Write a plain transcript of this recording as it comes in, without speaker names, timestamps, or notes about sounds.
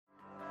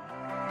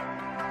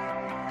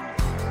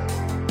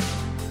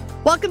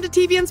Welcome to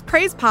TVN's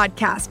Praise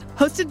Podcast,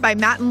 hosted by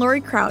Matt and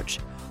Lori Crouch,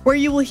 where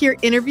you will hear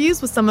interviews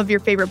with some of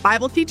your favorite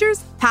Bible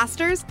teachers,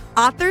 pastors,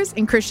 authors,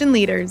 and Christian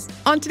leaders.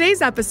 On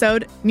today's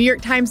episode, New York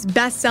Times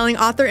best-selling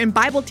author and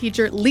Bible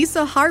teacher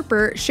Lisa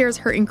Harper shares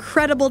her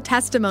incredible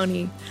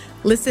testimony.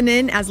 Listen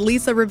in as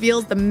Lisa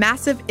reveals the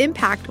massive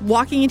impact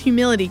walking in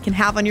humility can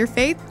have on your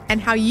faith and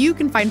how you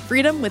can find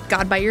freedom with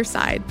God by your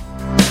side.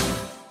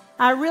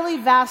 I really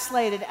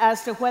vacillated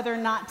as to whether or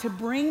not to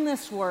bring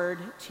this word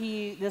to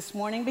you this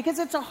morning because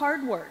it's a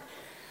hard word.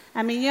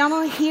 I mean, you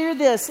don't hear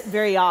this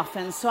very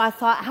often. So I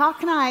thought, how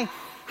can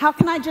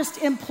I just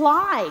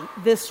imply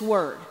this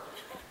word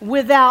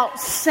without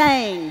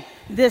saying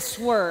this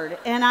word?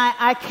 And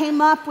I came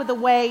up with a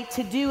way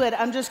to do it.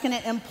 I'm just going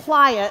to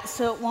imply it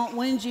so it won't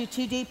wound you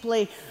too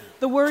deeply.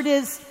 The word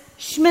is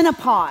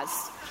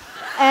schmenopause.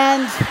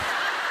 And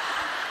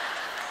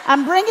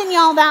I'm bringing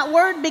y'all that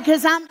word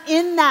because I'm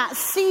in that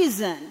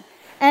season.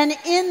 And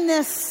in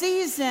this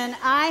season,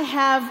 I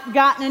have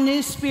gotten a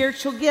new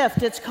spiritual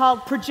gift. It's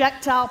called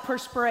projectile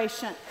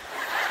perspiration.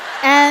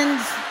 And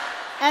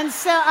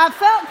so I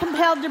felt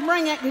compelled to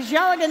bring it because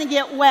y'all are going to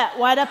get wet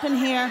right up in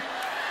here.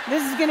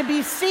 This is going to be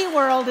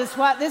SeaWorld is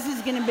what this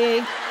is going to be.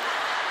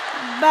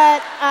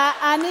 But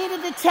I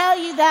needed to tell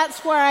you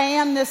that's where I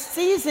am this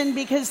season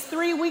because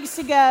 3 weeks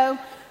ago,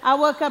 I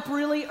woke up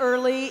really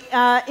early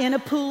in a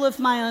pool of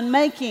my own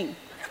making.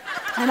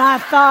 And I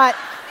thought,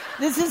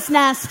 this is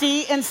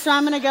nasty, and so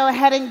I'm going to go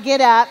ahead and get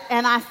up.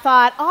 And I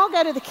thought, I'll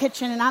go to the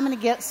kitchen and I'm going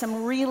to get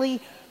some really,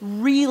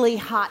 really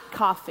hot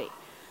coffee.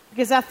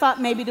 Because I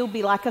thought maybe it'll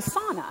be like a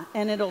sauna,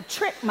 and it'll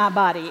trick my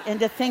body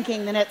into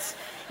thinking that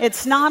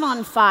it's not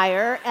on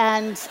fire.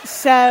 And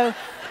so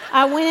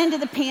I went into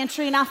the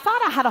pantry, and I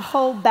thought I had a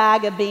whole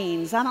bag of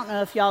beans. I don't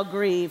know if y'all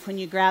grieve when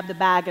you grab the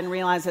bag and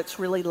realize it's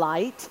really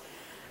light.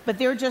 But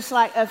there were just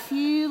like a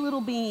few little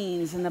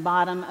beans in the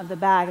bottom of the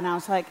bag. And I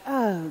was like,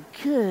 oh,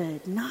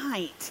 good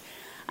night.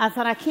 I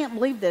thought, I can't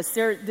believe this.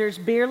 There's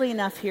barely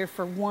enough here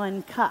for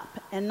one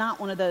cup. And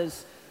not one of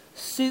those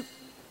soup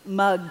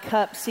mug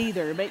cups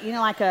either. But, you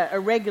know, like a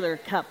regular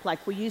cup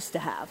like we used to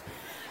have.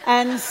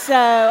 And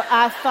so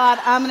I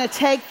thought, I'm going to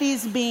take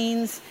these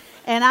beans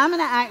and I'm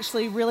going to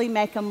actually really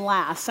make them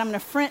last. I'm going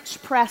to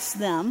French press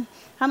them.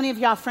 How many of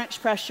y'all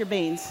French press your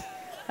beans?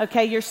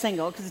 Okay, you're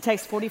single because it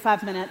takes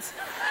 45 minutes.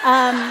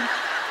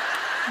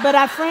 But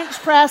I French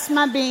pressed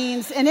my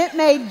beans, and it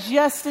made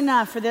just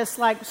enough for this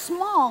like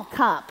small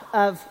cup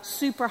of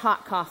super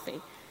hot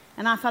coffee.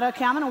 And I thought,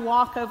 okay, I'm going to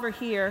walk over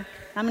here.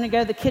 I'm going to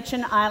go to the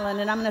kitchen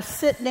island, and I'm going to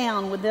sit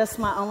down with this,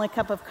 my only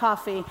cup of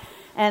coffee,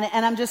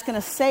 and I'm just going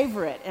to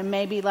savor it and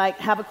maybe like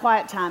have a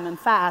quiet time and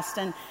fast.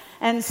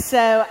 And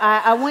so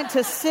I went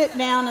to sit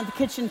down at the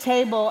kitchen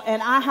table,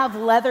 and I have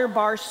leather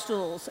bar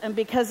stools. And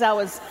because I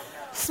was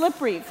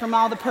slippery from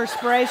all the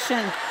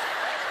perspiration,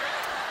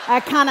 I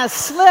kind of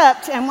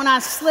slipped, and when I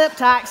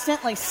slipped, I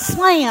accidentally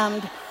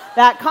slammed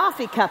that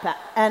coffee cup out,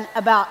 and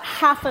about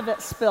half of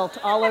it spilt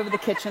all over the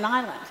kitchen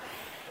island.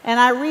 And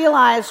I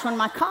realized when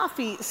my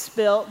coffee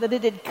spilt that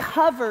it had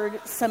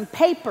covered some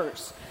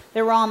papers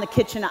that were on the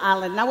kitchen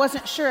island. And I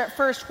wasn't sure at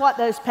first what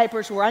those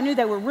papers were. I knew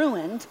they were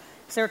ruined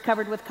because they were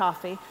covered with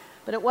coffee.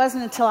 But it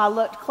wasn't until I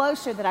looked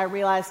closer that I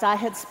realized I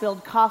had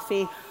spilled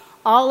coffee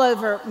all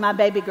over my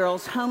baby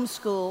girl's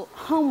homeschool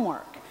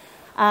homework.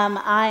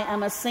 I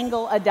am a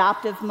single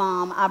adoptive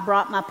mom. I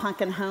brought my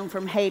pumpkin home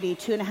from Haiti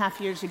 2.5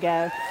 years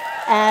ago.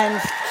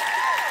 And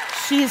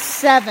she's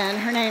 7.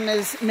 Her name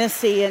is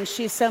Missy, and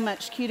she's so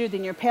much cuter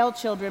than your pale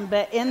children.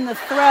 But in the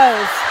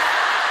throes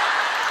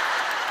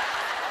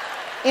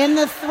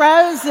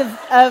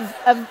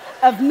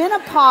of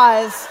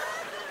menopause,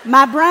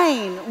 my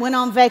brain went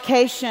on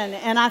vacation,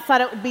 and I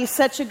thought it would be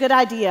such a good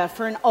idea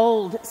for an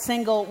old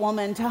single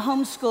woman to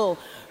homeschool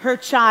her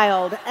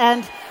child.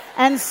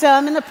 And so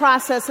I'm in the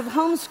process of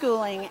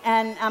homeschooling,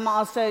 and I'm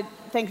also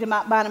thinking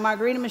about buying a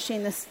margarita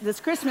machine this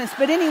Christmas.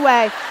 But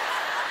anyway,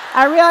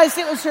 I realized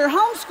it was her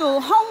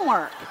homeschool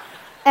homework.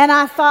 And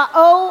I thought,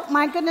 oh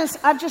my goodness,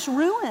 I've just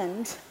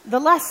ruined the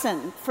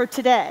lesson for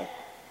today.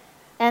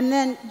 And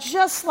then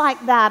just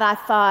like that, I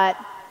thought,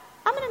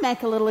 I'm going to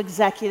make a little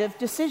executive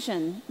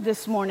decision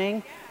this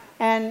morning,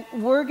 and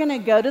we're going to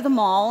go to the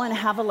mall and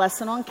have a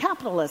lesson on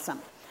capitalism.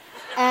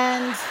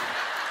 And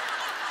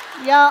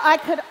y'all, I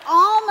could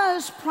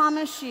almost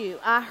promise you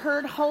I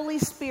heard Holy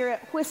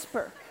Spirit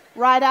whisper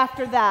right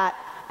after that,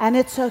 and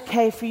it's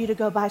okay for you to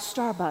go buy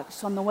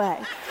Starbucks on the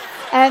way.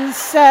 And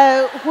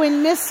so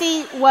when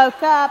Missy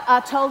woke up, I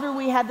told her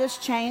we had this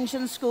change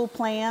in school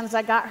plans.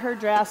 I got her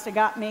dressed. I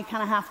got me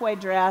kind of halfway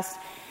dressed.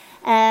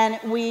 And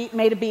we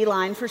made a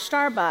beeline for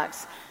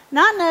Starbucks.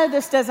 Now, I know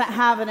this doesn't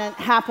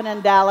happen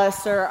in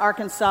Dallas or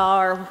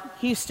Arkansas or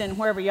Houston,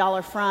 wherever y'all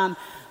are from.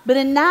 But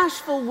in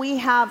Nashville, we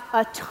have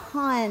a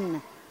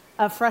ton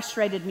of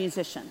frustrated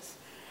musicians.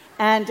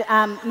 And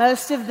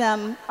most of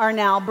them are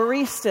now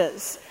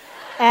baristas.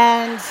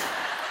 And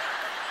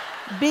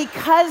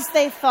because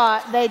they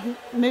thought they'd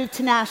move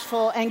to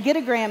Nashville and get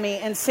a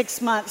Grammy in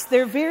 6 months,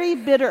 they're very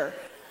bitter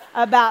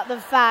about the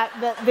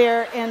fact that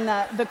they're in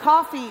the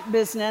coffee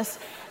business.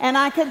 And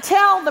I could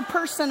tell the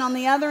person on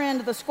the other end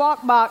of the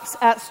squawk box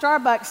at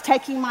Starbucks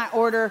taking my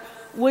order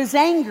was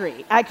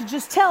angry. I could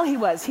just tell he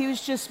was. He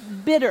was just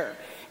bitter.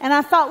 And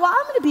I thought, well,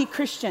 I'm going to be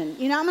Christian.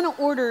 You know, I'm going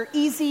to order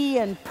easy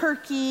and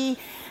perky.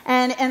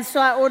 And so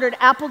I ordered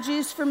apple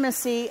juice for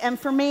Missy. And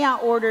for me, I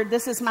ordered,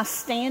 this is my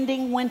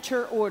standing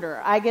winter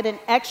order. I get an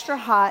extra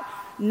hot,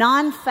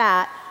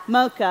 non-fat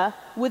mocha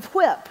with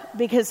whip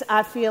because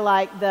I feel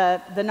like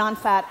the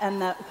non-fat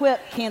and the whip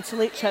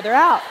cancel each other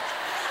out.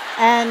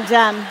 And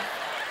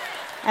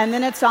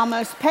then it's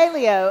almost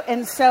paleo.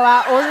 And so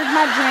I ordered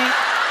my drink.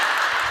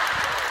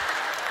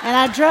 And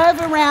I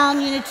drove around,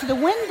 to the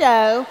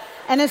window.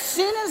 And as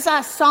soon as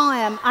I saw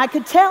him, I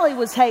could tell he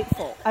was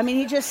hateful. I mean,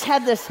 he just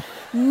had this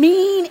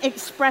mean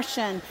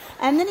expression.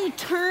 And then he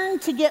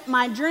turned to get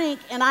my drink,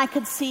 and I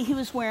could see he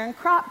was wearing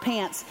crop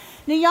pants.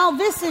 Now, y'all,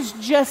 this is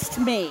just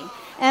me.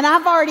 And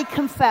I've already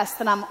confessed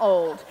that I'm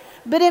old.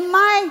 But in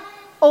my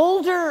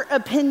older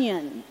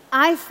opinion,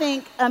 I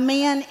think a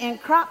man in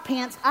crop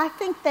pants, I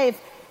think they've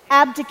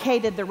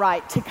abdicated the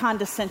right to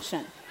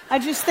condescension. I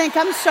just think,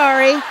 I'm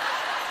sorry,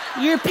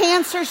 your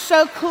pants are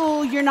so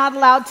cool, you're not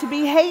allowed to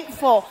be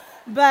hateful.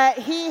 But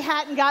he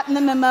hadn't gotten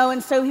the memo,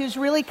 and so he was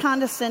really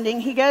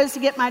condescending. He goes to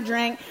get my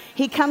drink.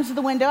 He comes to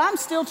the window. I'm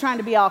still trying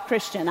to be all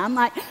Christian. I'm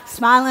like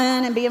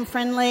smiling and being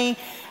friendly.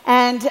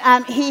 And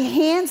he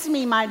hands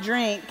me my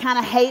drink kind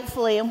of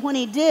hatefully. And when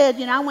he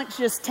did, I went to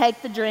just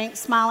take the drink,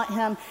 smile at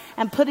him,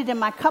 and put it in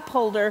my cup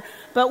holder.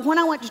 But when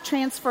I went to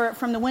transfer it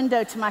from the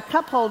window to my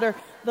cup holder,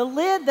 the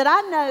lid that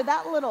I know,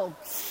 that little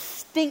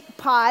stink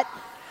pot,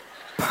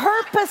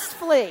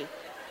 purposefully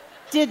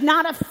did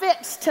not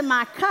affix to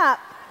my cup,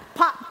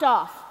 popped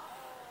off.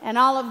 And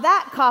all of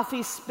that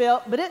coffee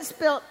spilt, but it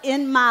spilt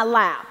in my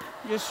lap,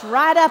 just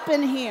right up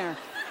in here.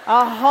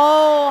 A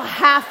whole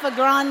half a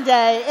grande.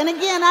 And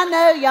again, I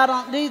know y'all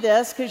don't do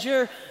this because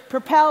you're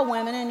Propel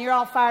women and you're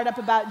all fired up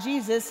about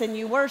Jesus and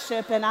you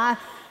worship, and I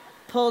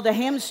pulled a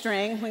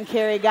hamstring when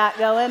Carrie got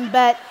going.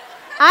 But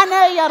I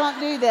know y'all don't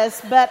do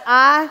this, but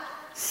I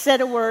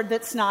said a word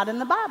that's not in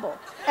the Bible.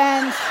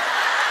 And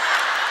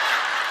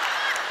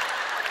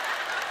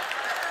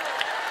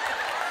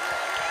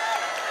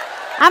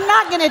I'm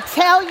not going to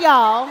tell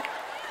y'all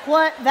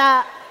what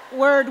that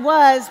word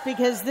was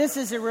because this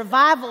is a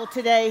revival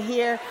today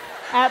here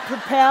at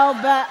Propel,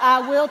 but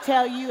I will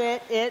tell you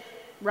it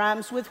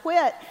rhymes with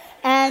wit.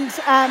 And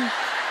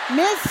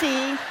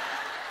Missy,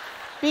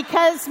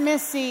 because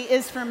Missy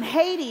is from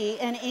Haiti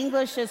and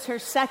English is her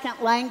second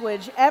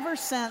language, ever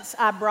since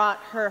I brought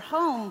her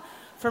home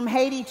from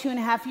Haiti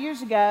 2.5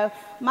 years ago,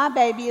 my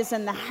baby is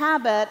in the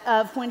habit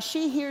of when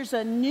she hears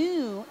a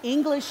new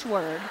English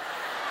word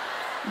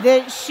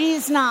that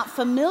she's not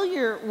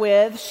familiar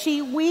with,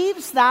 she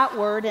weaves that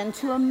word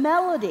into a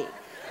melody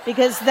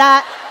because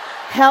that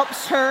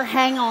helps her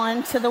hang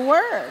on to the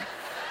word.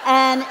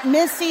 And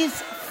Missy's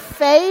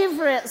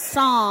favorite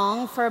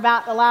song for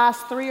about the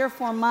last 3 or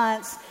 4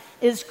 months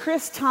is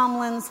Chris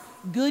Tomlin's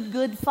Good,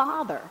 Good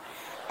Father.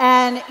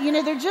 And,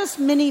 they're just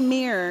mini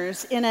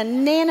mirrors. In a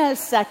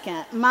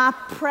nanosecond, my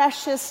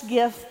precious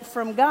gift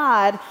from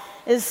God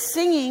is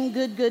singing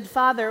Good, Good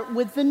Father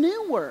with the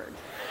new word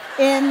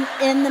in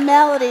the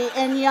melody.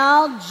 And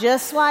y'all,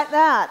 just like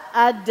that,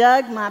 I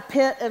dug my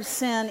pit of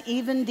sin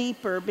even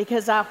deeper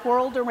because I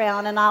whirled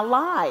around and I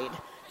lied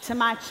to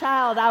my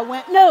child. I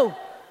went,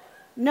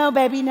 no,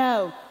 baby,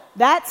 no.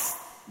 That's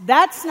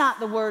not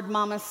the word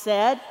Mama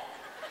said.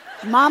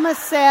 Mama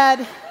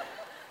said,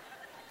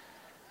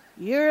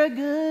 you're a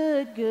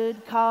good,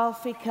 good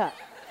coffee cup.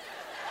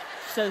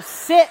 So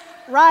sit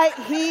right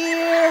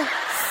here,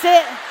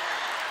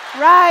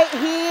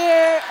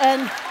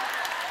 and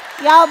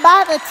y'all,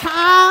 by the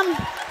time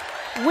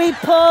we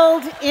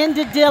pulled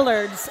into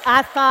Dillard's,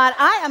 I thought,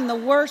 I am the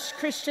worst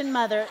Christian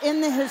mother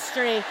in the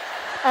history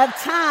of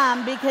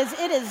time because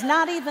it is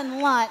not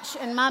even lunch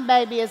and my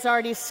baby has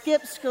already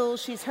skipped school.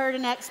 She's heard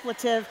an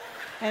expletive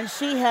and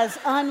she has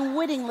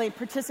unwittingly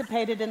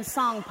participated in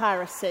song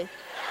piracy.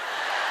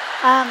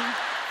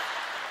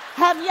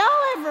 Have y'all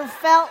ever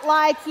felt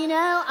like,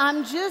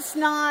 I'm just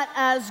not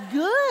as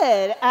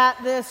good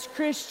at this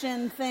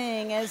Christian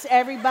thing as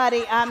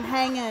everybody I'm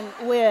hanging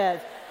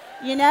with?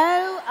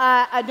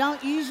 I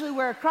don't usually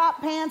wear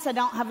crop pants. I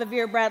don't have a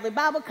Vera Bradley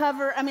Bible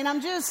cover. I mean,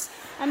 I'm just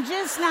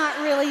not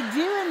really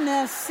doing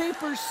this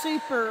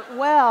super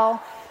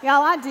well.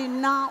 Y'all, I do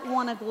not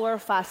want to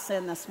glorify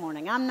sin this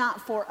morning. I'm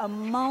not for a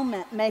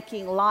moment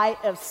making light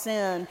of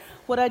sin.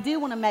 What I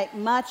do want to make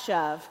much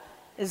of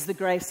is the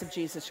grace of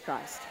Jesus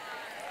Christ.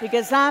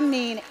 Because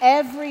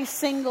every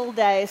single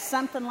day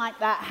something like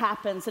that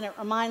happens, and it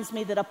reminds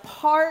me that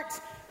apart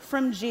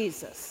from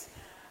Jesus,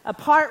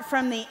 apart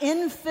from the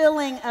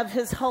infilling of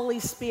his Holy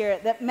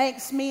Spirit that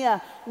makes me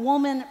a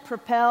woman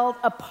propelled,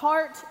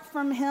 apart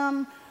from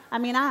him, I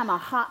am a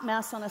hot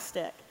mess on a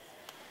stick.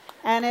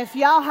 And if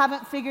y'all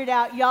haven't figured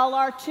out, y'all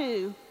are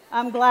too.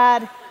 I'm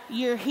glad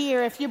you're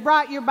here. If you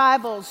brought your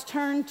Bibles,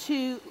 turn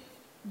to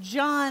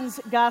John's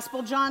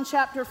Gospel, John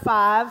chapter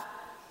 5.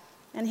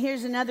 And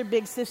here's another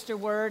big sister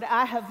word.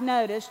 I have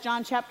noticed,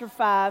 John chapter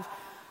 5,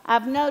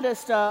 I've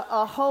noticed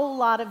a whole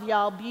lot of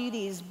y'all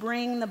beauties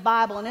bring the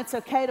Bible, and it's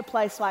okay to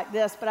place like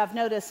this, but I've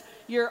noticed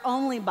your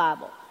only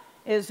Bible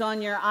is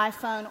on your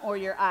iPhone or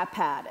your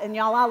iPad. And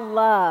y'all, I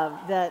love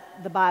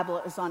that the Bible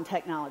is on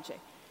technology.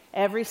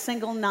 Every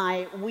single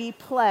night we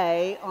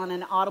play on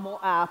an Audible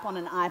app on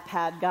an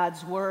iPad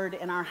God's Word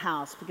in our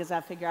house because I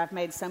figure I've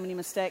made so many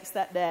mistakes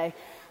that day,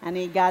 I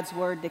need God's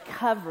Word to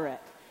cover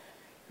it.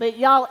 But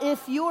y'all,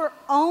 if your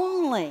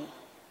only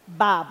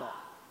Bible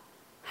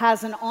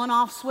has an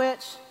on-off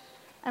switch,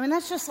 I mean,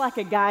 that's just like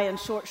a guy in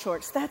short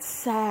shorts. That's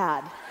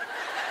sad.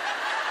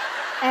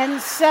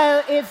 And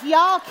so if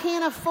y'all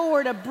can't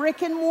afford a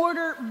brick and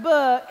mortar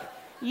book,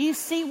 you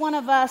see one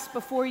of us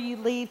before you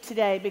leave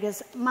today,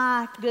 because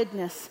my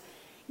goodness,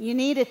 you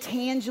need a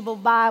tangible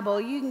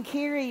Bible. You can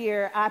carry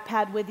your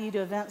iPad with you to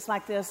events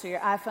like this, or your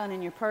iPhone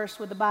in your purse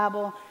with the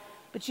Bible.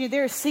 But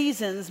there are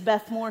seasons,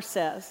 Beth Moore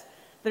says,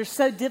 that are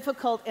so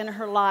difficult in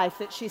her life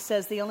that she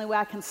says, the only way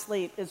I can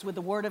sleep is with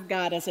the Word of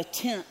God as a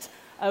tent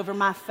over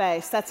my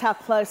face. That's how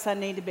close I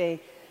need to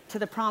be to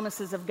the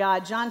promises of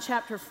God. John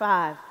chapter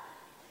 5.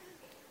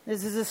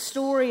 This is a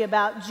story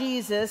about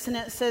Jesus, and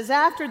it says,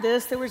 after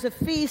this, there was a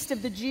feast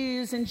of the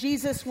Jews, and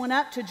Jesus went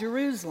up to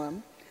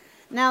Jerusalem.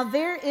 Now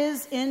there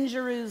is in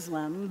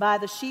Jerusalem by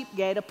the sheep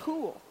gate a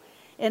pool,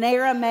 in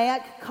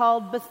Aramaic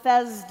called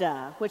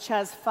Bethesda, which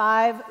has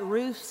 5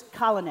 roofs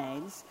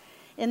colonnades.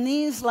 In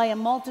these lay a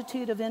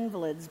multitude of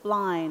invalids,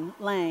 blind,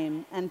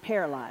 lame, and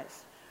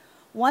paralyzed.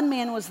 One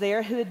man was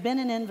there who had been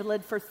an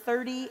invalid for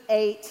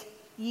 38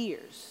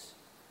 years.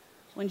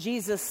 When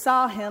Jesus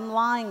saw him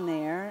lying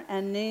there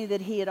and knew that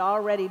he had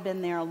already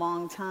been there a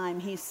long time,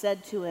 he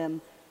said to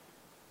him,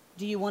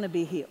 "Do you want to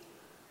be healed?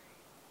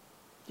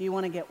 Do you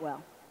want to get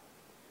well?"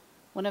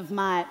 One of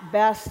my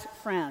best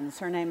friends,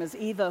 her name is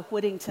Eva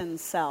Whittington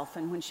Self,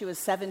 and when she was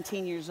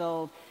 17 years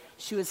old,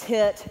 she was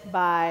hit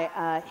by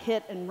a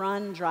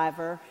hit-and-run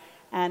driver,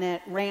 and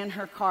it ran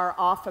her car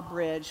off a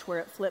bridge where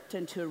it flipped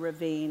into a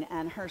ravine,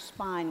 and her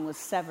spine was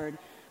severed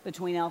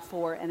between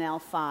L4 and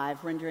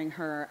L5, rendering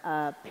her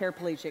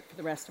paraplegic for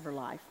the rest of her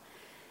life.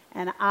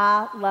 And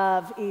I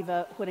love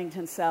Eva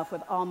Whittington Self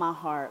with all my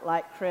heart.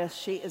 Like Chris,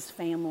 she is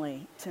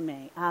family to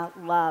me. I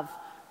love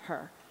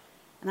her.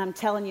 And I'm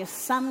telling you,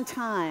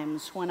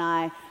 sometimes when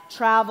I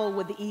travel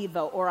with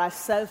Eva or I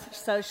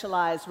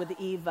socialize with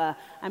Eva,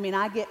 I mean,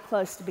 I get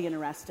close to being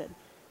arrested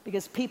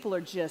because people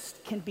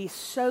can be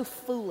so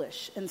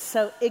foolish and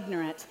so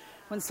ignorant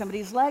when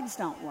somebody's legs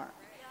don't work.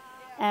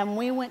 And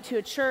we went to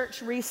a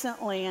church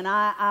recently, and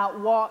I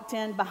walked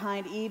in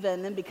behind Eva,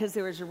 and then because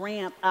there was a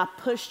ramp, I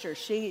pushed her.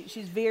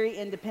 She's very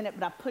independent,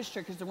 but I pushed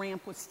her because the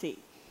ramp was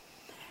steep.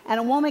 And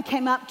a woman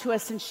came up to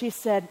us, and she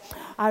said,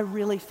 "I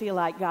really feel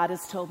like God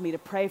has told me to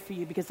pray for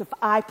you, because if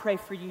I pray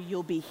for you,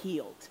 you'll be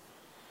healed."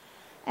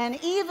 And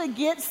Eva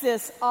gets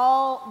this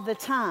all the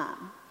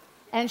time.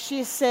 And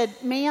she said,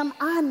 "Ma'am,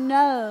 I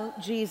know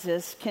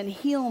Jesus can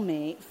heal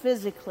me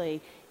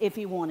physically if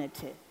he wanted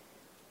to.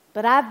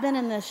 But I've been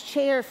in this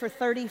chair for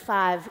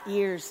 35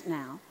 years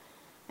now,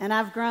 and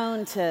I've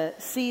grown to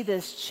see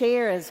this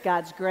chair as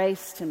God's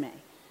grace to me.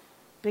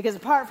 Because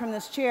apart from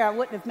this chair, I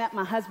wouldn't have met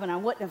my husband. I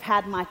wouldn't have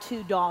had my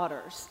 2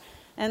 daughters.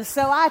 And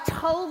so I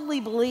totally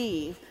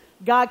believe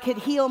God could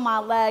heal my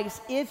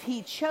legs if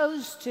he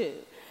chose to.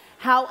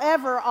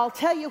 However, I'll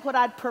tell you what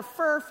I'd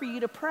prefer for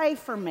you to pray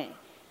for me.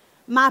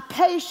 My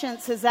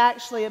patience is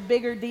actually a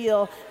bigger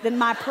deal than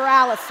my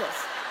paralysis.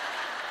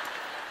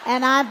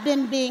 And I've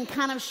been being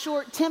kind of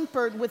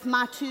short-tempered with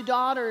my 2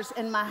 daughters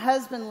and my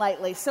husband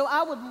lately. So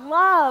I would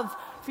love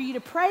for you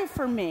to pray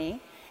for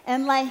me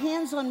and lay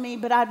hands on me,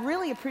 but I'd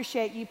really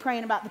appreciate you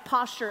praying about the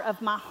posture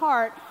of my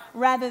heart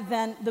rather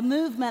than the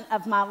movement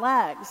of my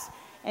legs."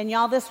 And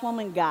y'all, this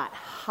woman got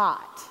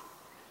hot.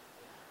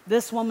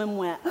 This woman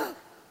went,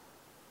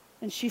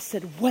 and she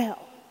said, "Well,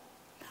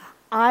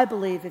 I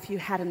believe if you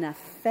had enough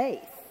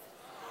faith,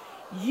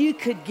 you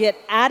could get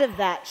out of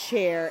that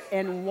chair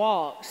and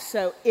walk.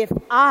 So if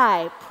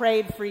I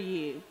prayed for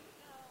you,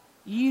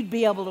 you'd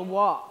be able to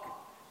walk.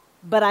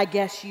 But I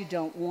guess you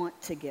don't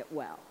want to get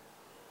well."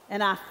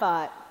 And I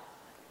thought,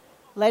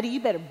 "Lady, you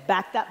better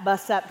back that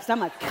bus up, because I'm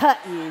going to cut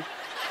you.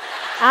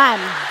 I'm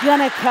going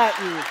to cut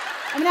you."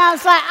 I mean, I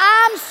was like,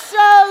 I'm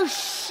so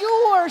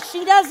sure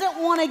she doesn't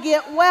want to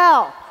get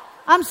well.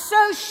 I'm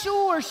so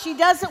sure she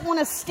doesn't want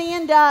to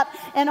stand up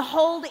and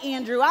hold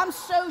Andrew. I'm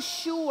so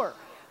sure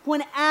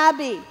when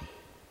Abby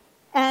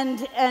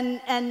and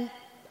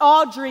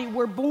Audrey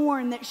were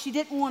born that she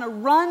didn't want to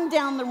run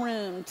down the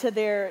room to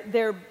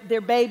their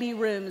baby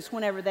rooms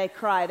whenever they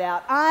cried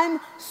out. I'm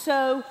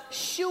so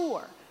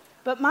sure.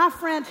 But my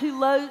friend who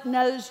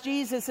knows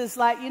Jesus is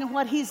like, you know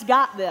what? He's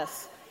got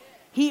this.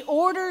 He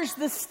orders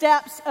the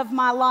steps of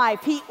my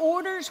life. He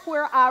orders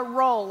where I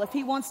roll. If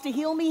he wants to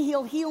heal me,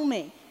 he'll heal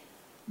me.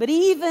 But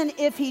even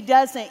if he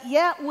doesn't,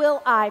 yet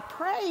will I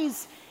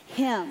praise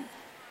him.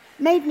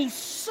 Made me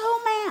so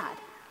mad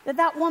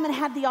that woman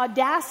had the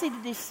audacity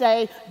to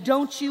say,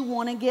 "Don't you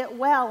want to get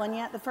well?" And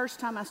yet the first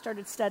time I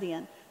started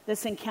studying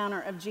this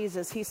encounter of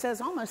Jesus, he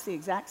says almost the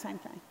exact same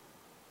thing.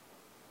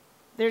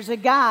 There's a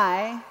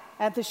guy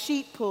at the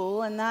sheep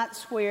pool, and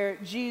that's where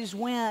Jews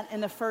went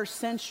in the first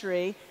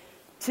century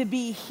to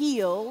be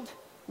healed.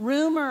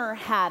 Rumor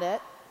had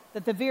it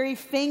that the very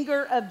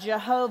finger of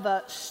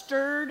Jehovah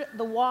stirred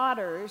the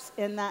waters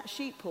in that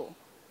sheep pool.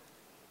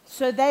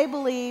 So they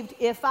believed,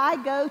 if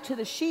I go to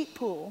the sheep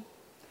pool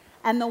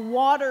and the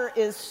water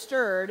is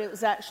stirred, it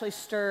was actually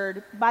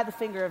stirred by the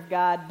finger of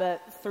God,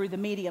 but through the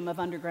medium of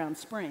underground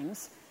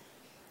springs.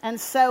 And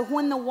so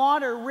when the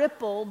water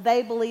rippled,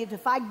 they believed,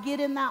 if I get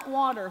in that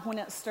water when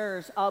it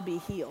stirs, I'll be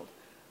healed.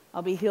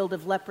 I'll be healed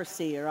of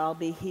leprosy, or I'll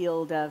be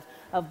healed of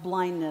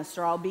blindness,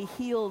 or I'll be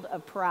healed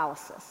of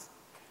paralysis.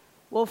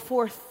 Well,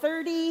 for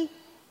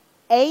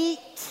 38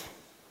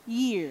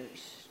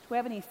 years, do we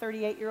have any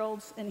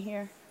 38-year-olds in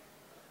here?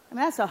 I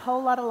mean, that's a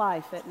whole lot of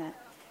life, isn't it?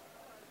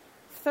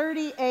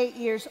 38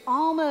 years,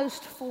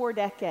 almost 4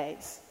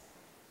 decades.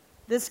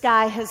 This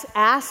guy has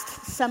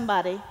asked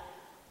somebody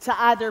to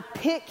either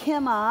pick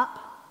him up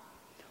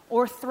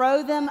or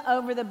throw them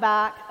over the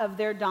back of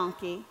their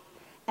donkey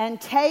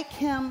and take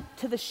him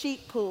to the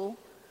sheep pool,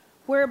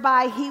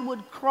 whereby he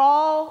would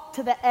crawl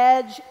to the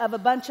edge of a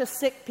bunch of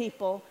sick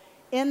people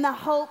in the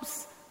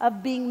hopes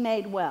of being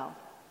made well.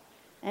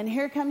 And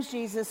here comes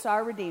Jesus,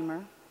 our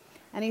Redeemer,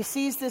 and he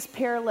sees this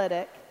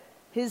paralytic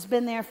who's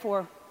been there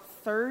for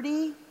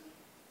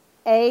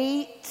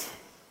 38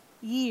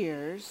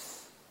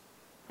 years,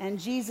 and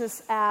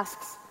Jesus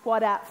asks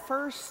what at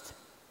first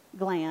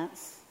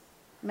glance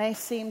may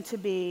seem to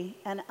be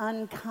an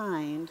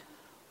unkind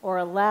or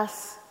a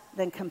less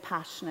than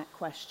compassionate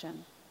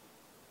question.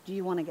 Do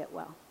you want to get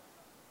well?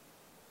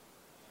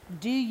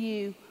 Do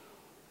you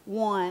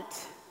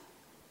want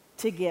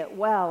to get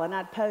well? And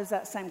I'd pose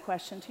that same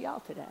question to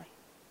y'all today.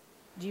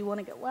 Do you want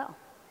to get well?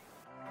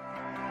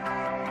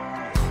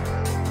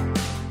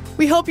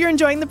 We hope you're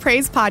enjoying the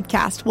Praise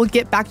Podcast. We'll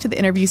get back to the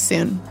interview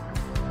soon.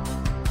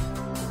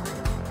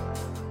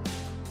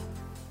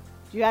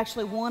 Do you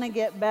actually want to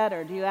get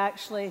better? Do you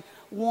actually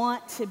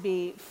want to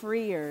be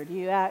freer? Do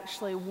you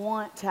actually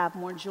want to have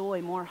more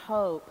joy, more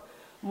hope,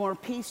 more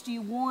peace? Do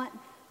you want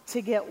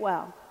to get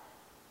well?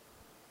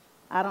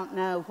 I don't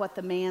know what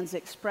the man's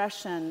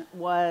expression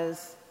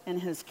was in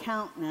his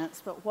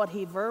countenance, but what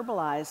he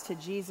verbalized to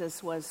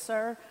Jesus was,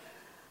 "Sir,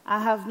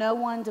 I have no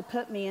one to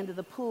put me into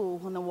the pool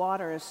when the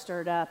water is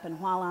stirred up, and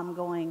while I'm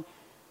going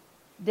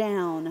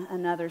down,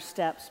 another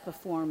steps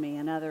before me."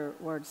 In other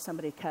words,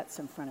 somebody cuts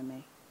in front of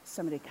me.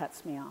 Somebody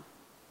cuts me off.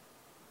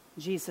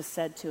 Jesus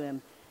said to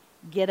him,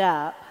 "Get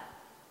up,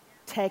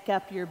 take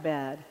up your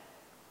bed,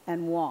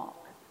 and walk."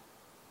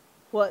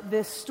 What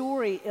this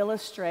story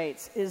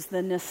illustrates is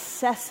the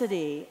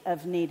necessity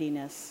of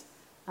neediness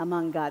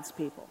among God's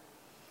people.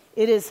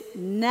 It is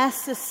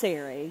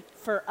necessary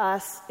for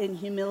us in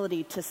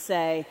humility to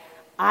say,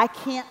 I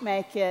can't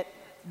make it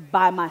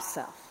by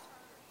myself.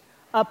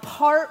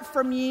 Apart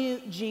from you,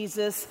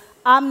 Jesus,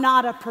 I'm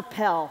not a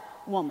Propel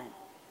woman.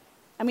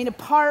 I mean,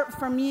 apart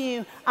from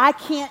you, I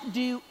can't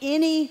do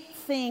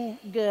anything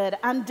good.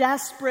 I'm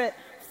desperate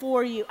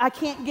for you. I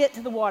can't get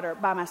to the water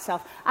by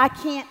myself. I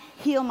can't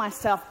heal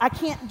myself. I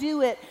can't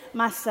do it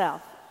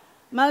myself.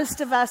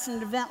 Most of us in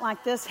an event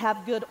like this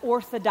have good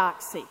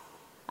orthodoxy.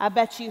 I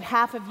bet you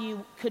half of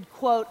you could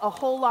quote a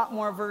whole lot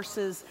more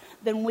verses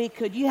than we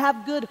could. You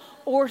have good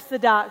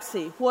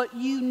orthodoxy, what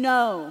you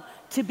know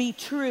to be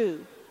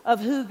true of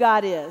who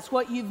God is,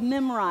 what you've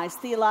memorized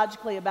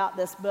theologically about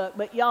this book.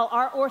 But y'all,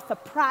 our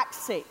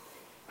orthopraxy,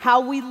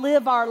 how we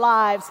live our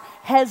lives,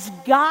 has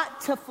got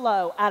to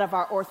flow out of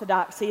our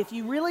orthodoxy. If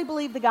you really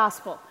believe the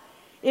gospel,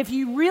 if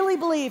you really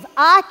believe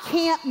I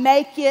can't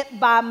make it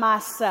by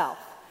myself,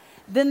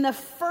 then the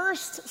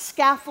first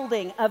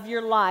scaffolding of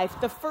your life,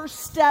 the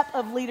first step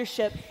of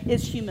leadership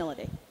is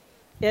humility.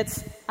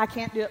 It's, I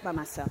can't do it by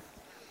myself.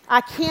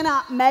 I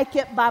cannot make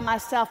it by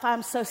myself.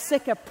 I'm so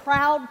sick of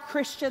proud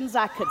Christians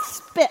I could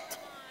spit.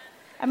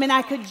 I mean,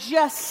 I could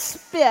just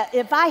spit.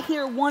 If I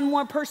hear one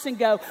more person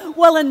go,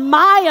 well, in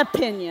my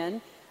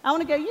opinion, I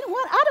want to go, you know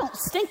what? I don't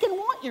stinking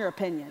want your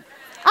opinion.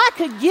 I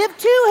could give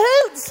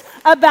 2 hoots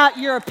about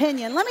your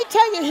opinion. Let me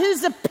tell you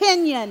whose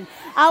opinion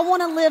I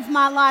want to live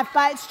my life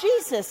by. It's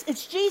Jesus.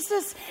 It's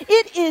Jesus.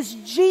 It is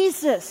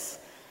Jesus.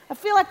 I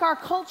feel like our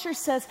culture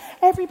says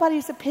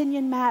everybody's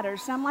opinion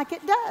matters. And I'm like,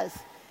 it does.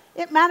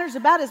 It matters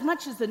about as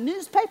much as the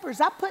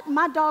newspapers I put in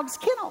my dog's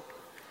kennel.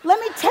 Let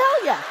me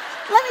tell you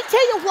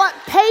what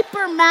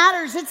paper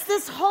matters. It's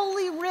this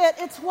holy writ.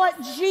 It's what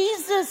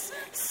Jesus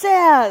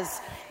says.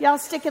 Y'all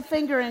stick a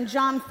finger in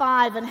John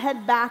 5 and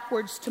head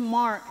backwards to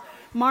Mark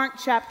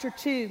chapter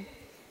 2.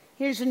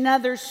 Here's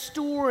another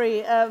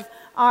story of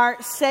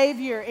our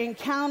Savior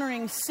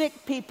encountering sick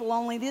people,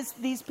 only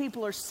these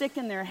people are sick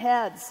in their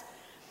heads.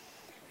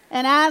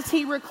 And as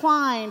he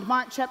reclined,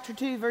 Mark chapter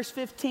 2, verse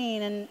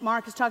 15, and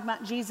Mark is talking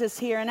about Jesus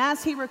here, and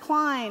as he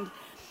reclined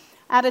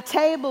at a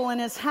table in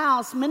his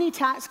house, many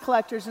tax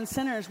collectors and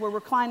sinners were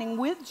reclining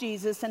with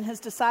Jesus and his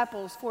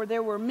disciples, for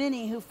there were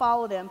many who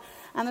followed him.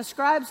 And the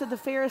scribes of the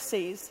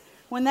Pharisees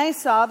when they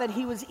saw that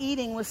he was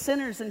eating with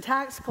sinners and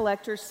tax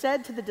collectors,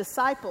 said to the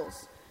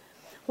disciples,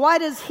 "Why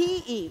does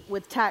he eat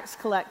with tax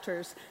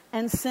collectors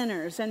and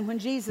sinners?" And when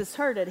Jesus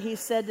heard it, he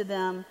said to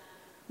them,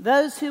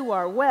 "Those who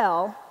are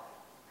well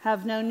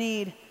have no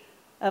need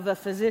of a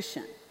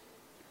physician,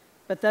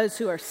 but those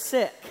who are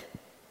sick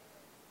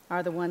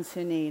are the ones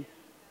who need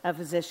a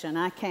physician.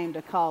 I came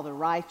to call the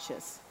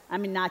righteous." I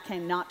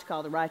came not to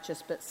call the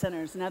righteous, but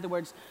sinners. In other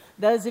words,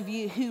 those of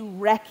you who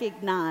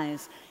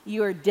recognize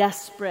you are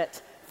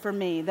desperate for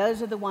me,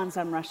 those are the ones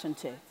I'm rushing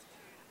to.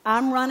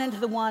 I'm running to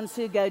the ones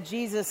who go,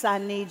 "Jesus, I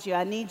need you.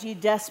 I need you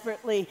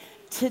desperately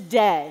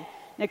today."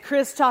 Now,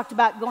 Chris talked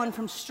about going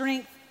from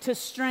strength to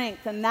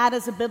strength, and that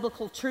is a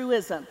biblical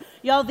truism.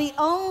 Y'all, the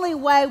only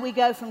way we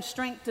go from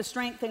strength to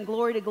strength and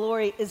glory to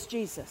glory is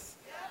Jesus.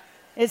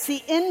 It's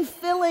the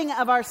infilling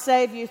of our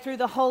Savior through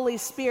the Holy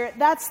Spirit.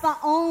 That's the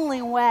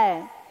only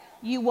way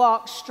you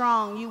walk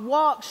strong. You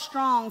walk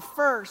strong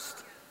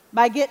first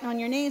by getting on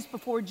your knees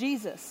before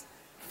Jesus.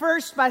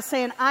 First by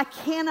saying, "I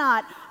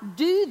cannot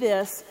do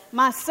this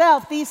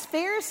myself." These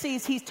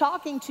Pharisees he's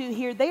talking to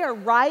here, they are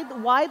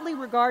widely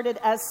regarded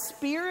as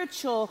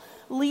spiritual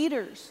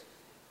leaders.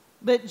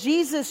 But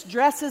Jesus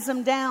dresses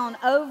them down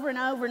over and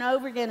over and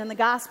over again in the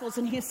Gospels,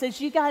 and he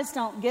says, "You guys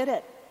don't get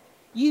it.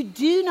 You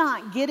do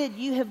not get it.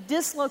 You have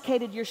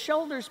dislocated your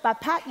shoulders by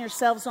patting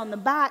yourselves on the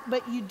back,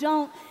 but you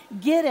don't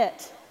get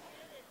it."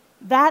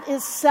 That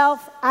is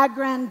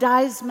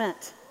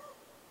self-aggrandizement.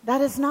 That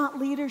is not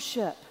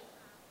leadership.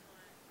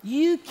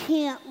 You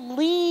can't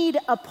lead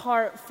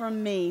apart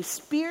from me.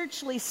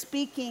 Spiritually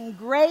speaking,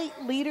 great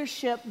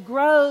leadership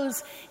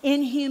grows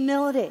in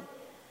humility.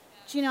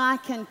 But I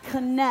can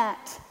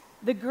connect.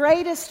 The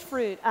greatest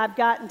fruit I've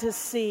gotten to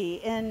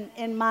see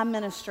in my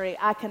ministry,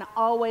 I can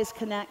always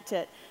connect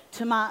it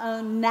to my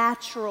own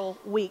natural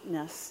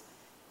weakness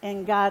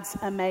and God's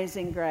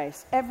amazing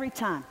grace. Every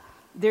time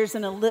there's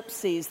an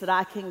ellipsis that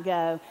I can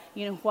go,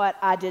 "You know what?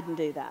 I didn't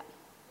do that.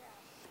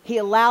 He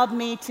allowed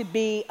me to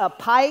be a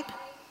pipe,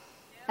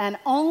 and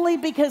only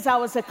because I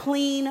was a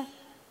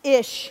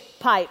clean-ish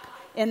pipe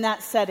in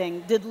that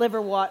setting did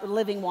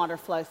living water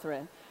flow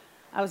through."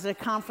 I was at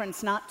a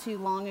conference not too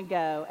long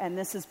ago, and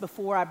this is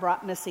before I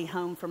brought Missy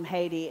home from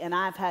Haiti, and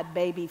I've had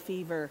baby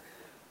fever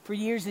for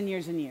years and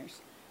years and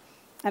years.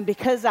 And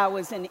because I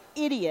was an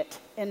idiot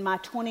in my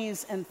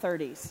 20s and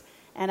 30s,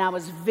 and I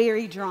was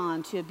very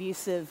drawn to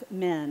abusive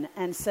men,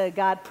 and so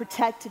God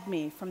protected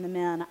me from the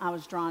men I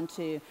was drawn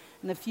to.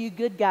 And the few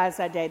good guys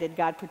I dated,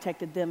 God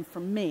protected them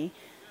from me,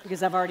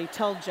 because I've already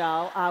told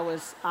y'all I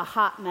was a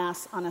hot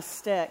mess on a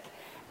stick.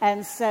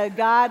 And so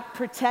God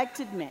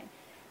protected me.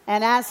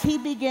 And as he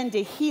began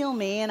to heal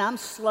me, and I'm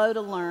slow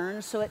to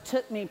learn, so it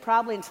took me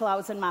probably until I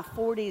was in my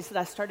 40s that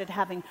I started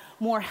having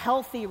more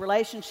healthy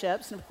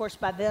relationships. And of course,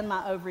 by then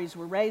my ovaries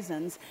were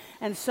raisins.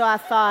 And so I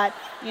thought,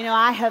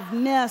 I have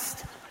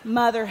missed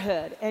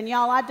motherhood. And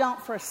y'all, I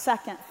don't for a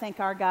second think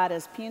our God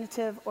is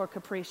punitive or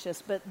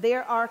capricious, but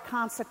there are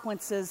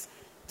consequences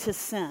to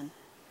sin.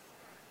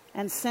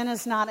 And sin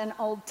is not an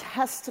Old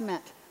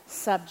Testament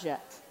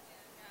subject.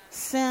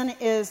 Sin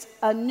is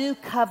a new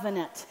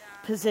covenant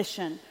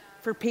position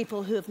for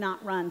people who have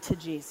not run to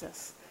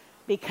Jesus.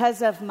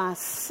 Because of my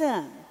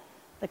sin,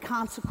 the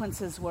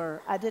consequences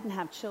were I didn't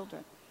have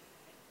children.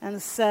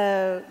 And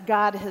so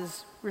God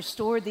has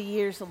restored the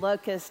years the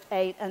locust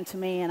ate unto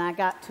me, and I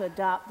got to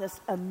adopt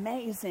this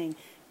amazing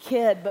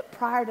kid. But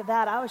prior to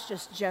that, I was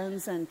just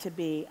jonesing to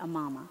be a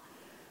mama.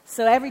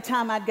 So every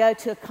time I'd go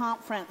to a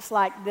conference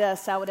like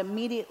this, I would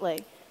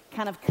immediately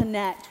kind of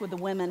connect with the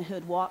women who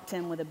had walked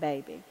in with a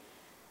baby.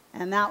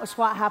 And that was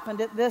what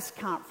happened at this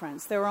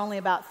conference. There were only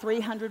about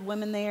 300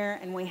 women there,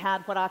 and we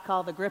had what I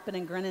call the gripping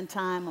and grinning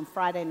time on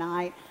Friday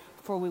night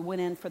before we went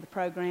in for the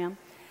program.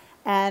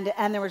 And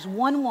there was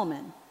one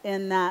woman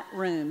in that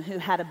room who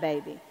had a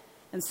baby.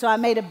 And so I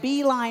made a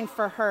beeline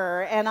for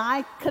her, and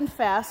I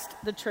confessed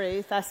the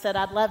truth. I said,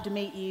 "I'd love to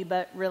meet you,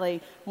 but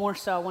really, more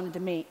so, I wanted to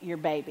meet your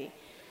baby."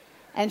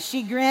 And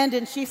she grinned,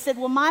 and she said,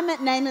 "Well, my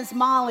name is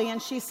Molly."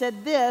 And she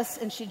said this,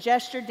 and she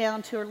gestured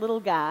down to her little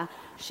guy.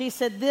 She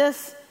said,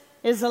 "This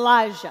is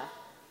Elijah."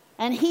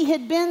 And he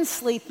had been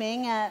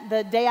sleeping.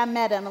 The day I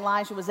met him,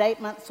 Elijah was 8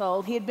 months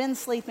old. He had been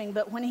sleeping,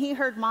 but when he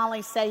heard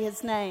Molly say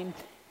his name,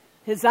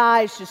 his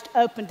eyes just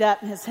opened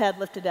up and his head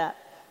lifted up.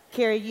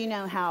 Carrie, you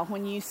know how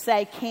when you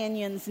say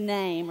Canyon's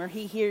name or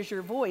he hears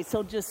your voice,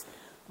 he'll just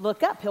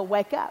look up, he'll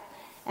wake up.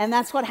 And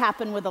that's what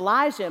happened with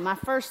Elijah. My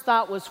first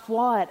thought was,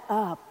 what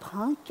a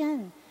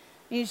pumpkin.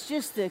 He's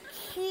just the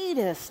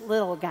cutest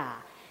little guy.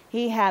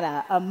 He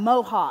had a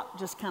mohawk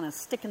just kind of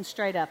sticking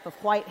straight up of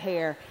white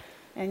hair.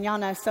 And y'all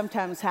know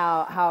sometimes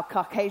how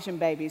Caucasian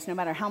babies, no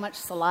matter how much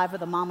saliva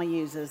the mama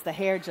uses, the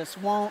hair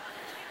just won't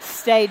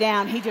stay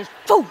down. He just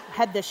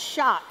had this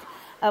shock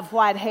of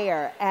white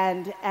hair.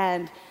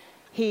 And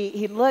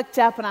he looked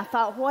up, and I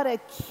thought, what a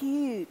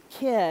cute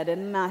kid.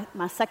 And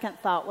my second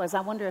thought was,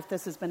 I wonder if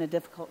this has been a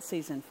difficult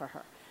season for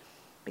her.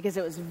 Because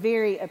it was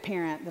very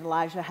apparent that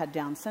Elijah had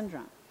Down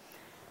syndrome.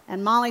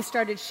 And Molly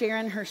started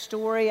sharing her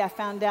story. I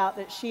found out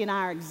that she and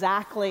I are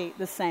exactly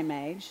the same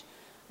age.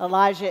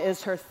 Elijah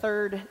is her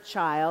third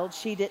child.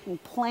 She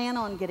didn't plan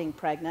on getting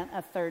pregnant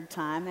a third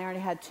time. They already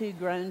had 2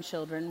 grown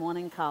children, one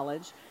in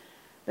college.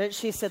 But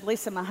she said,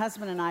 Lisa, my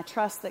husband and I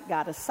trust that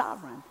God is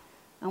sovereign.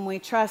 And we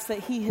trust that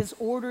he has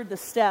ordered the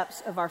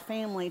steps of our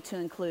family to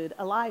include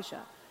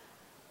Elijah.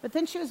 But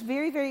then she was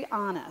very, very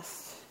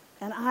honest.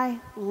 And I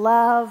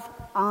love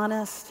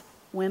honest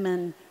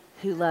women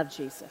who love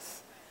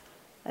Jesus.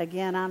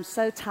 Again, I'm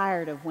so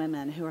tired of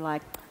women who are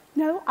like,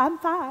 no, I'm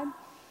fine.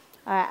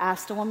 I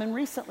asked a woman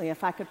recently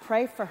if I could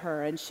pray for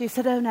her, and she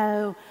said, oh,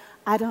 no,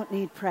 I don't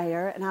need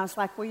prayer. And I was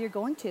like, well, you're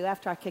going to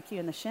after I kick you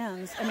in the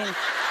shins. I mean,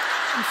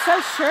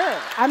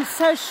 I'm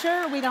so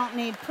sure we don't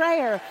need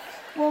prayer.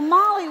 Well,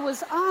 Molly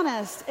was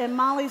honest, and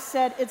Molly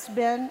said it's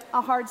been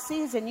a hard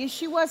season.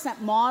 She wasn't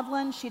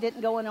maudlin. She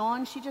didn't go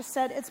on. She just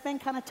said it's been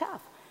kind of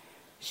tough.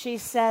 She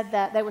said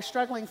that they were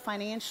struggling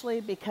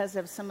financially because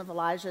of some of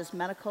Elijah's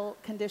medical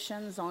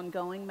conditions,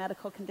 ongoing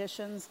medical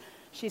conditions.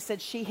 She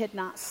said she had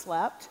not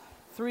slept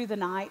through the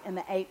night in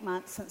the 8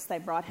 months since they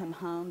brought him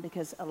home,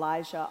 because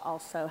Elijah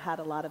also had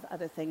a lot of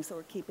other things that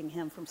were keeping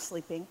him from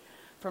sleeping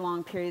for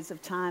long periods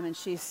of time. And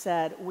she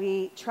said,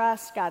 we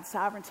trust God's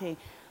sovereignty,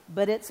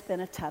 but it's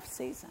been a tough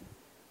season.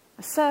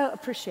 I so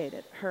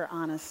appreciated her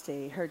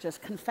honesty, her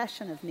just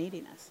confession of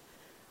neediness.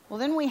 Well,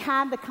 then we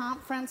had the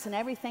conference and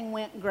everything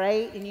went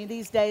great. And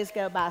these days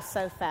go by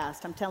so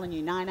fast. I'm telling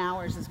you, 9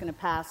 hours is going to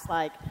pass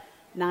like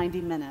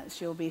 90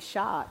 minutes. You'll be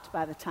shocked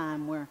by the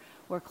time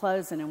we're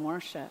closing in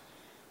worship.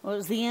 Well, it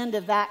was the end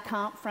of that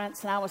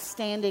conference, and I was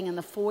standing in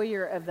the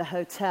foyer of the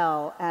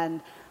hotel,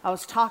 and I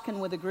was talking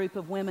with a group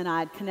of women I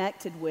had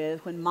connected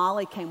with when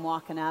Molly came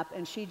walking up,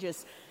 and she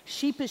just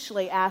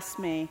sheepishly asked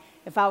me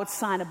if I would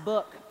sign a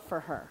book for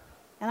her.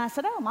 And I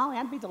said, oh, Molly,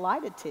 I'd be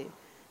delighted to.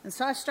 And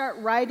so I start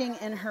writing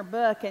in her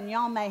book, and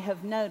y'all may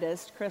have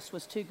noticed, Chris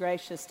was too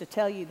gracious to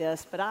tell you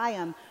this, but I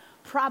am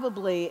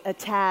probably a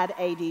tad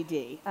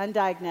ADD,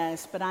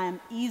 undiagnosed, but I am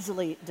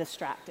easily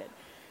distracted.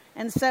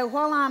 And so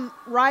while I'm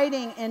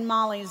writing in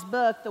Molly's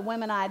book, the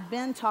women I'd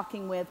been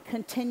talking with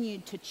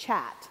continued to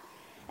chat.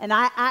 And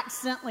I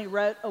accidentally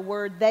wrote a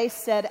word they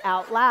said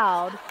out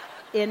loud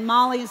in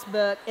Molly's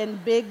book in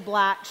big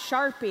black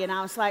Sharpie. And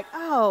I was like,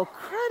 oh,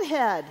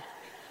 crudhead.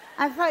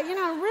 I thought,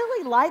 I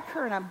really like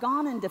her, and I've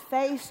gone and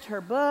defaced her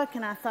book.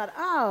 And I thought,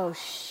 oh,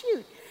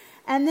 shoot.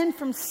 And then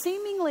from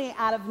seemingly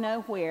out of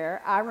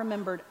nowhere, I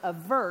remembered a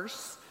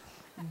verse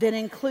that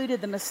included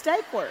the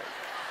mistake word.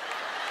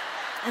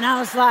 And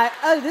I was like,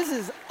 oh, this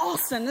is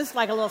awesome. This is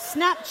like a little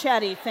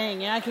Snapchat-y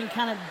thing. I can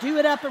kind of do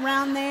it up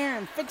around there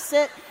and fix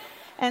it.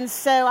 And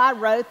so I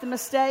wrote the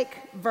mistake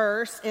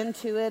verse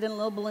into it in a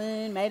little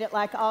balloon, made it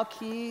like all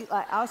cute,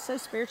 like I was so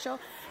spiritual.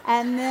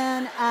 And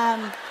then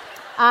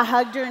I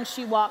hugged her and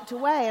she walked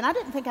away. And I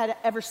didn't think I'd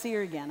ever see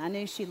her again. I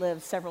knew she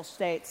lived several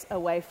states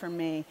away from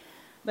me.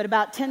 But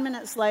about 10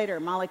 minutes later,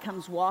 Molly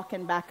comes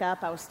walking back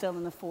up. I was still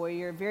in the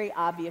foyer. Very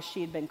obvious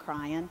she had been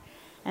crying.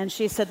 And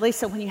she said,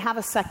 Lisa, when you have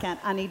a second,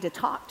 I need to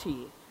talk to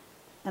you.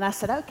 And I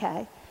said,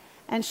 okay.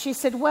 And she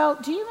said, well,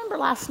 do you remember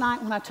last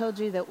night when I told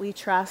you that we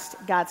trust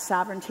God's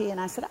sovereignty? And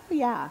I said, oh,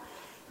 yeah.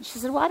 And she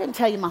said, well, I didn't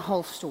tell you my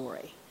whole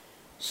story.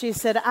 She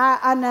said,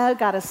 I know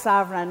God is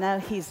sovereign. I know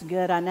he's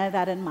good. I know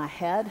that in my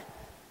head.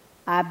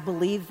 I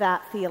believe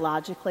that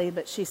theologically.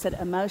 But she said,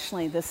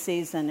 emotionally, this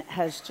season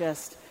has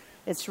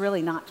it's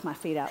really knocked my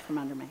feet out from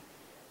under me.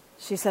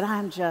 She said,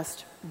 I'm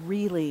just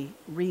really,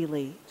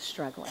 really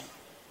struggling.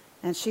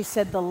 And she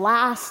said, the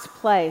last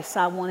place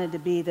I wanted to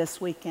be this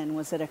weekend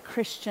was at a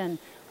Christian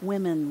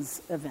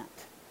women's event.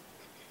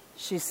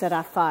 She said,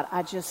 I thought,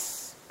 I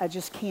just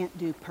can't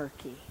do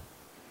Perky.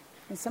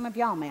 And some of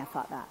y'all may have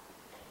thought that.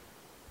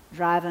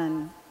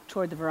 Driving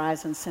toward the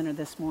Verizon Center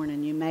this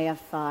morning, you may have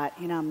thought,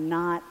 I'm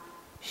not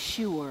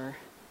sure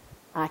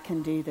I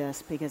can do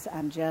this because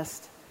I'm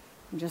just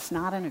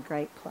not in a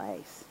great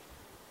place.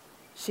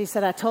 She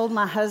said, I told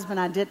my husband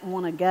I didn't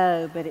want to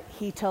go, but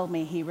he told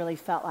me he really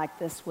felt like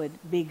this would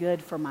be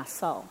good for my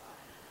soul.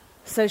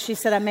 So she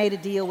said, I made a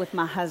deal with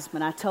my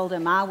husband. I told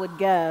him I would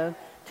go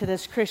to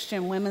this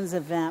Christian women's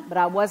event, but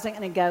I wasn't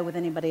going to go with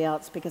anybody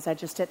else because I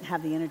just didn't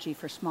have the energy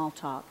for small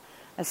talk.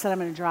 I said, I'm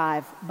going to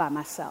drive by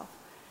myself.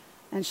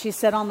 And she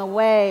said, on the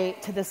way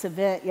to this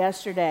event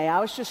yesterday,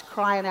 I was just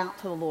crying out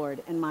to the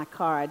Lord in my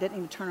car. I didn't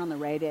even turn on the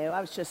radio.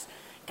 I was just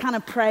kind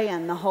of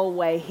praying the whole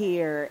way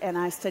here. And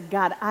I said,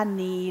 God, I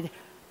need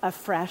a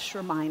fresh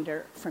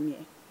reminder from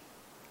you.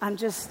 I'm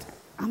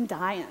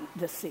dying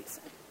this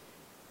season.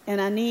 And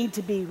I need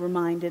to be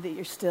reminded that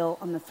you're still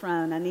on the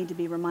throne. I need to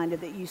be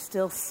reminded that you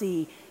still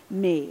see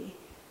me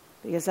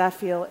because I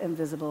feel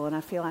invisible and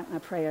I feel like my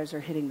prayers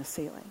are hitting the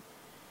ceiling.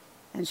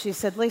 And she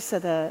said,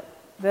 Lisa, the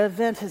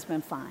event has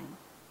been fine.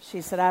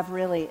 She said, I've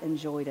really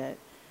enjoyed it.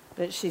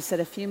 But she said,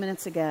 a few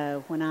minutes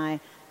ago when I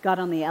got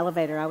on the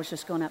elevator, I was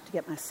just going up to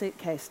get my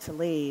suitcase to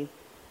leave.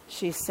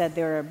 She said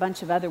there were a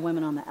bunch of other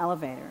women on the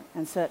elevator,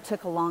 and so it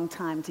took a long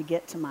time to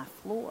get to my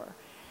floor.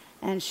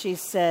 And she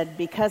said,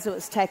 because it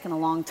was taking a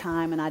long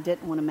time and I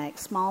didn't want to make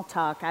small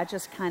talk, I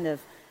just kind of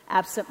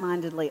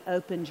absentmindedly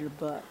opened your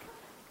book.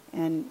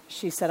 And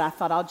she said, I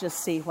thought I'll just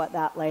see what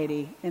that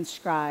lady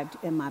inscribed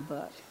in my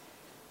book.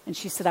 And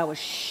she said, I was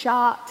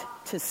shocked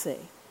to see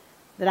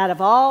that out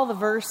of all the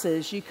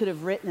verses you could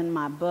have written in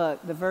my book,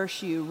 the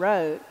verse you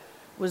wrote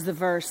was the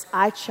verse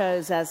I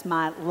chose as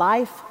my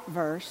life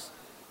verse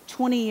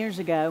 20 years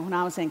ago when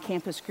I was in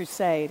Campus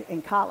Crusade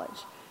in college.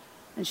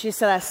 And she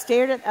said, I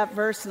stared at that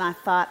verse and I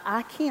thought,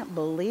 I can't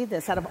believe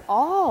this. Out of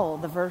all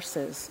the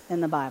verses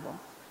in the Bible,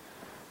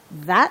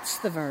 that's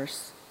the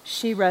verse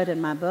she wrote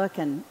in my book,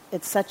 and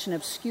it's such an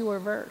obscure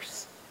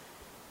verse.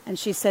 And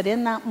she said,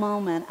 in that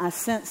moment, I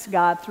sensed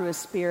God through His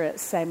Spirit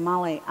say,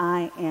 Molly,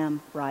 I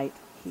am right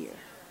here.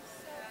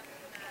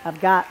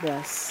 I've got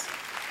this.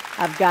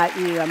 I've got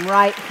you. I'm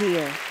right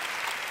here.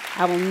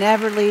 I will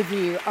never leave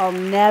you. I'll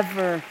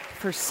never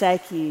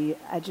forsake you.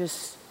 I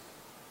just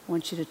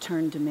want you to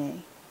turn to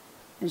me.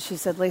 And she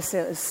said, Lisa,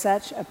 it was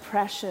such a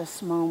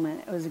precious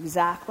moment. It was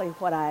exactly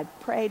what I had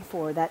prayed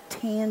for, that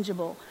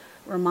tangible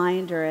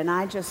reminder. And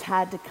I just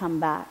had to come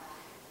back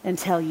and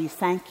tell you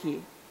thank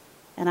you.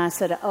 And I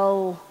said,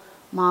 oh,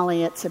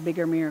 Molly, it's a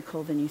bigger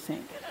miracle than you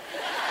think.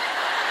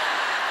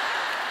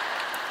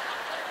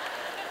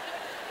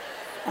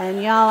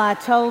 And y'all, I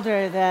told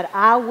her that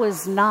I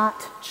was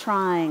not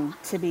trying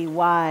to be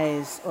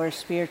wise or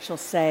spiritual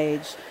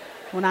sage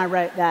when I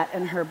wrote that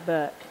in her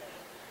book.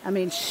 I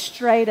mean,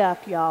 straight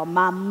up, y'all,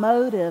 my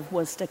motive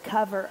was to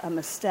cover a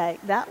mistake.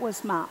 That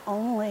was my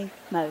only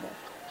motive.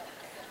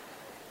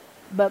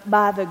 But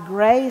by the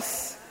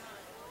grace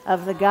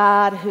of the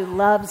God who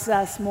loves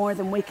us more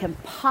than we can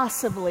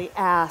possibly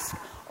ask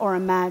or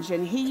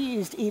imagine, He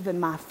used even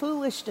my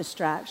foolish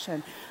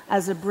distraction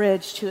as a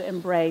bridge to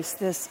embrace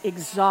this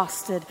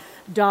exhausted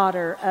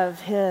daughter of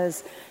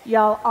His.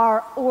 Y'all,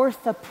 our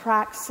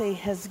orthopraxy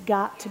has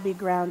got to be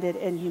grounded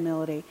in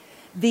humility.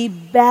 The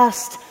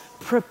best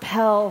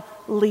propel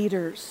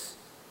leaders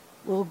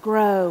will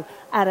grow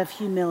out of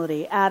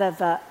humility, out of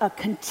a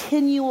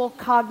continual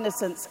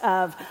cognizance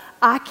of,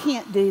 I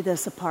can't do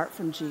this apart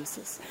from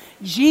Jesus.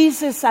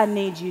 Jesus, I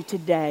need you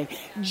today.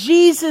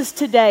 Jesus,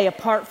 today,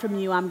 apart from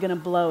you, I'm going to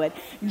blow it.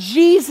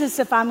 Jesus,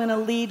 if I'm going to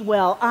lead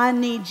well, I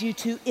need you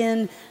to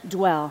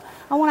indwell.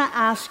 I want to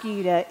ask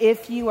you to,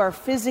 if you are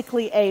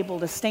physically able,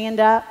 to stand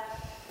up.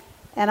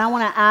 And I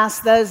want to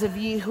ask those of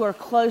you who are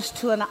close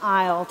to an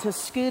aisle to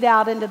scoot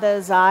out into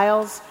those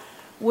aisles.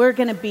 We're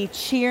going to be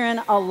cheering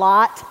a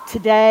lot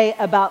today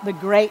about the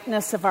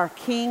greatness of our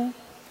King.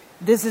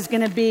 This is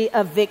going to be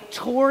a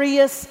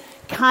victorious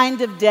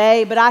kind of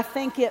day, but I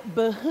think it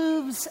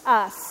behooves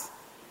us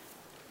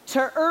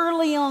to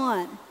early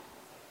on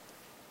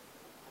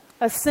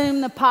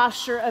assume the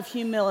posture of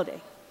humility,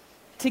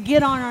 to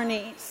get on our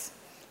knees.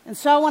 And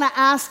so I want to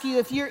ask you,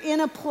 if you're in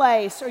a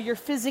place or you're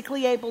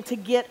physically able to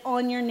get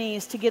on your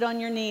knees, to get on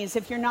your knees.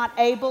 If you're not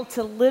able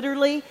to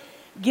literally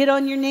get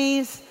on your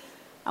knees,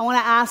 I want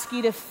to ask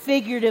you to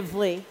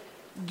figuratively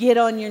get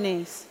on your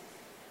knees.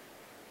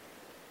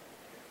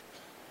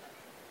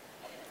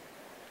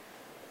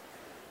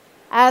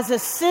 As a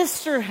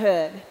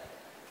sisterhood,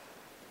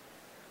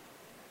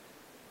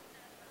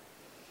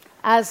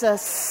 as a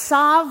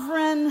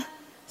sovereign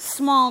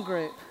small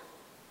group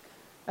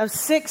of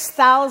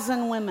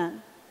 6,000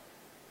 women,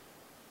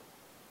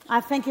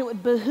 I think it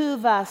would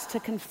behoove us to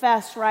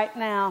confess right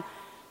now,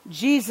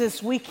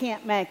 Jesus, we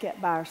can't make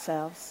it by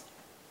ourselves.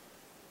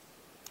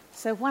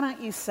 So why don't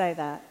you say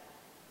that?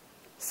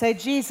 Say,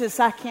 Jesus,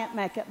 I can't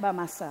make it by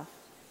myself.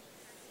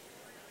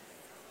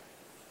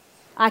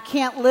 I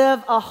can't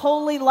live a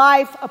holy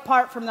life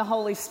apart from the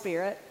Holy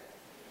Spirit.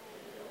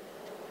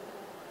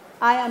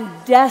 I am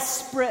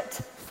desperate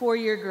for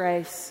your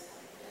grace.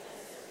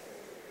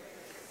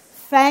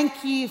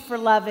 Thank you for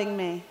loving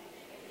me.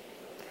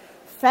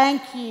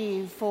 Thank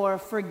you for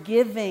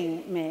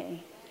forgiving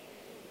me.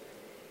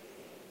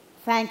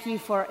 Thank you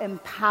for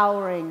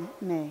empowering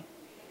me.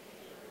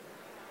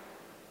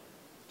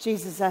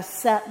 Jesus, I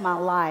set my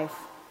life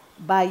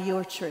by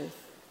your truth,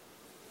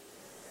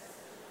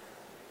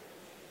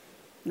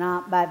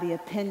 not by the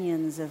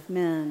opinions of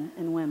men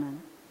and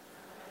women.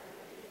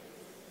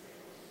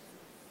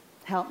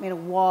 Help me to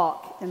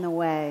walk in the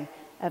way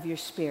of your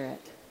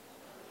Spirit,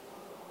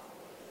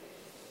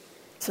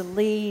 to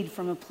lead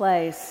from a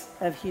place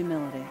of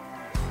humility.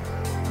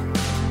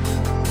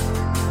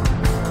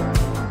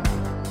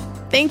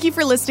 Thank you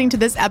for listening to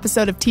this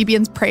episode of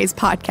TBN's Praise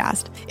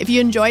Podcast. If you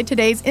enjoyed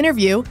today's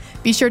interview,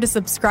 be sure to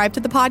subscribe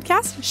to the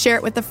podcast, share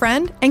it with a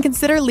friend, and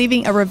consider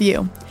leaving a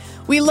review.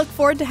 We look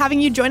forward to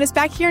having you join us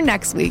back here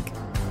next week.